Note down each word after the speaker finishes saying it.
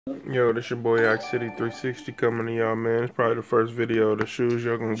Yo, this your boy Ox City 360 coming to y'all, man. It's probably the first video of the shoes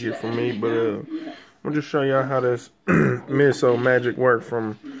y'all gonna get from me, but I'm gonna just show y'all how this midsole magic work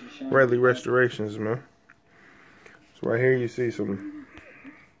from Raleigh Restorations, man. So right here you see some,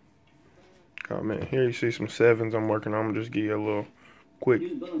 oh man, here you see some sevens I'm working on. I'm gonna just give you a little quick,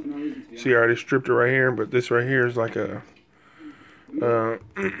 see I already stripped it right here, but this right here is like a, I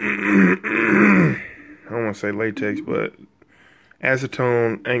don't wanna say latex, but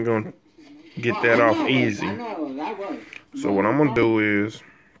acetone ain't gonna get that off easy. So what I'm gonna do is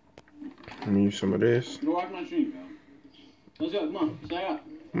I'm gonna use some of this. I'm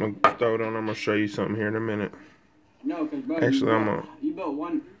gonna throw it on. I'm gonna show you something here in a minute. Actually,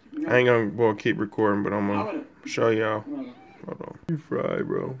 I ain't gonna keep recording, but I'm gonna show y'all. Hold on. You fried,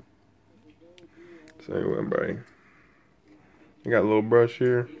 bro. So anyway, buddy, I got a little brush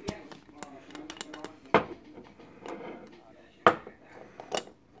here.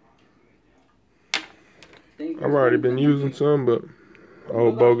 I've already been using some, but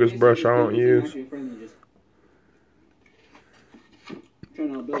old bogus brush I don't use.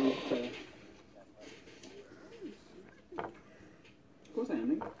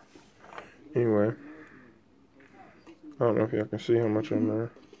 Anyway, I don't know if y'all can see how much on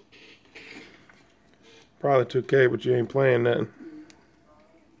there. Probably 2K, but you ain't playing nothing.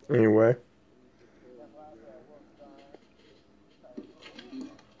 Anyway.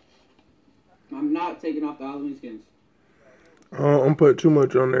 I'm not taking off the Halloween skins. I'm putting too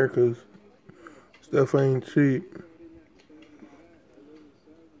much on there because stuff ain't cheap.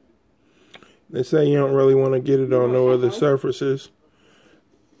 They say you don't really want to get it on no other surfaces,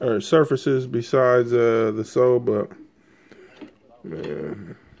 or surfaces besides the sole, but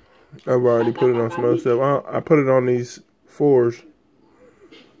man, I've already put it on some other stuff. I put it on these fours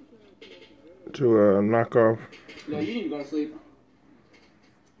to knock off. No, you need to go to sleep.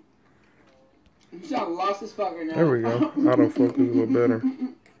 You sound lost as fuck right now. There we go. Autofocus a little better.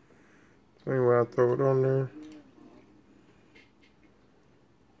 Anyway, I'll throw it on there.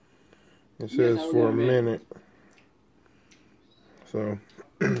 It says for a minute. So,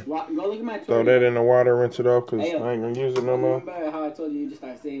 throw that in the water, rinse it off, because I ain't going to use it no more. Remember how I told you to just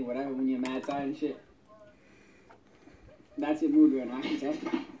start saying whatever when you're mad tired and shit? That's your mood right now.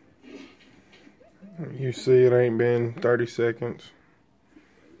 You see, it ain't been 30 seconds.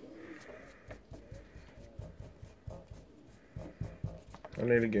 I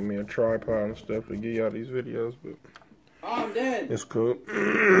need to get me a tripod and stuff to give y'all these videos, but I'm dead. It's cool.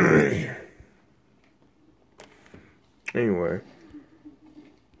 Anyway,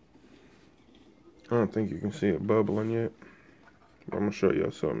 I don't think you can see it bubbling yet, but I'm gonna show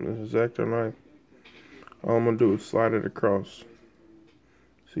y'all something. This is X-Acto knife. All I'm gonna do is slide it across.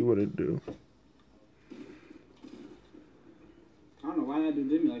 See what it do. I don't know why that dude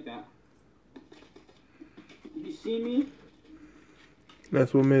did me like that. You see me?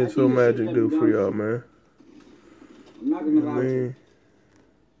 That's what midsole magic do for y'all, man. I'm not gonna lie to you.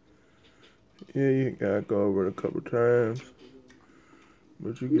 Yeah, you gotta go over it a couple times,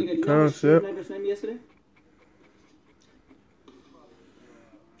 but you get the concept. You sent me yesterday?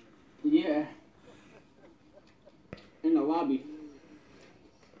 Yeah. In the lobby.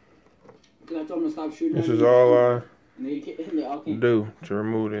 Because I told him to stop shooting. This is all I do to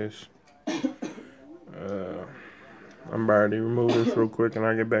remove this. I'm about to remove this real quick and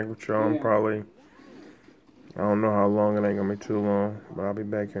I'll get back with y'all. I'm probably, I don't know how long, it ain't gonna be too long, but I'll be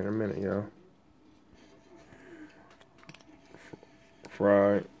back here in a minute, y'all.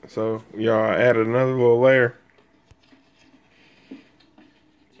 Fried. So, y'all, I added another little layer.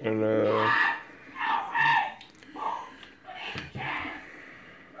 And,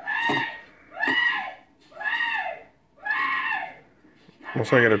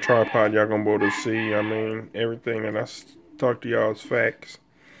 once I get a tripod, y'all gonna be able to see, I mean, everything that I talk to y'all is facts.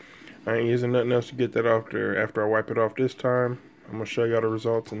 I ain't using nothing else to get that off there. After I wipe it off this time, I'm gonna show y'all the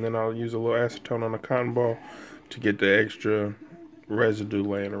results, and then I'll use a little acetone on a cotton ball to get the extra residue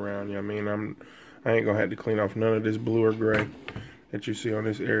laying around. You know what I mean? I ain't gonna have to clean off none of this blue or gray that you see on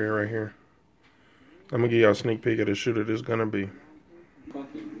this area right here. I'm gonna give y'all a sneak peek of the shoe that it's gonna be.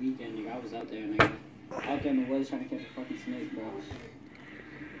 Fucking weekend, nigga. I was out there, nigga. Out there in the woods trying to catch a fucking snake, bro.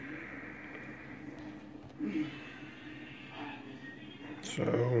 So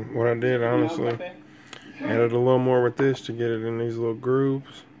what I did, honestly, added a little more with this to get it in these little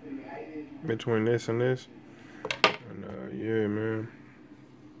grooves between this and this. And yeah, man.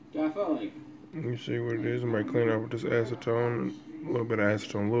 Yeah, I felt like. You see what it is. I'm gonna clean up with this acetone, a little bit of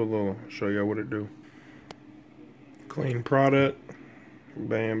acetone, little. Show y'all what it do. Clean product.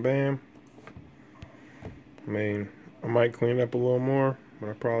 Bam, bam. I mean, I might clean up a little more, but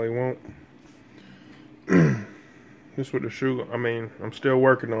I probably won't. This with the shoe, I mean, I'm still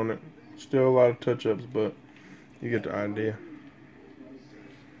working on it. Still a lot of touch-ups, but you get the idea.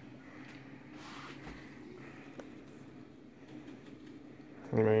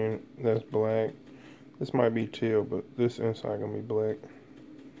 I mean, that's black. This might be teal, but this inside gonna be black.